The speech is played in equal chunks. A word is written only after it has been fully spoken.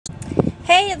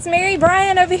Hey, it's Mary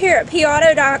Bryant over here at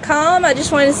pauto.com. I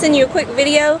just wanted to send you a quick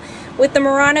video with the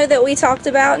Murano that we talked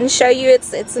about and show you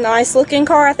it's a nice looking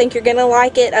car. I think you're going to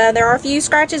like it. There are a few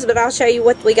scratches, but I'll show you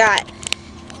what we got.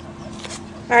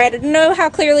 Alright, I don't know how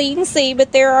clearly you can see,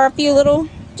 but there are a few little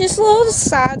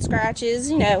side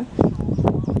scratches, you know.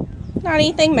 Not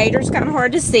anything major, it's kind of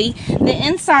hard to see. The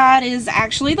inside is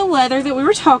actually the leather that we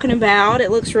were talking about. It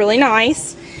looks really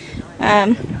nice.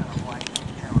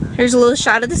 Here's a little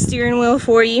shot of the steering wheel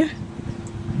for you.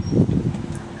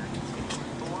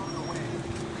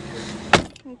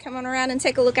 Come on around and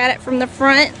take a look at it from the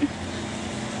front.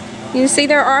 You can see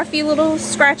there are a few little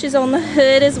scratches on the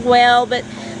hood as well, but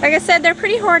like I said, they're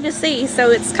pretty hard to see,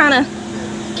 so it's kind of,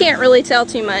 can't really tell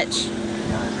too much.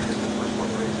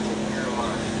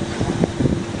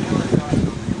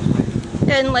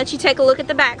 And let you take a look at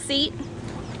the back seat.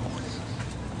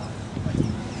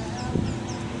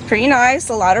 Pretty nice,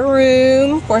 a lot of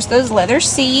room. Of course, those leather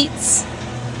seats.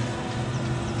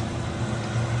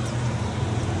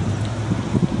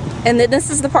 And then this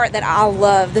is the part that I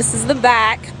love. This is the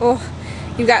back. Oh,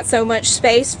 you've got so much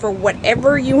space for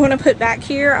whatever you want to put back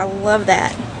here. I love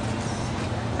that.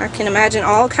 I can imagine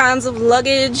all kinds of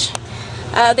luggage.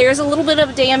 There's a little bit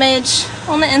of damage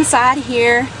on the inside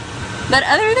here. But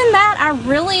other than that,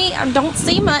 I don't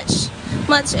see much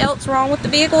else wrong with the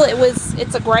vehicle.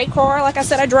 It's a great car. Like I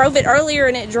said, I drove it earlier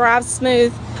and it drives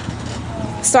smooth.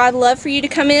 So I'd love for you to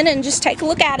come in and just take a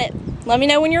look at it. Let me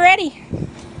know when you're ready.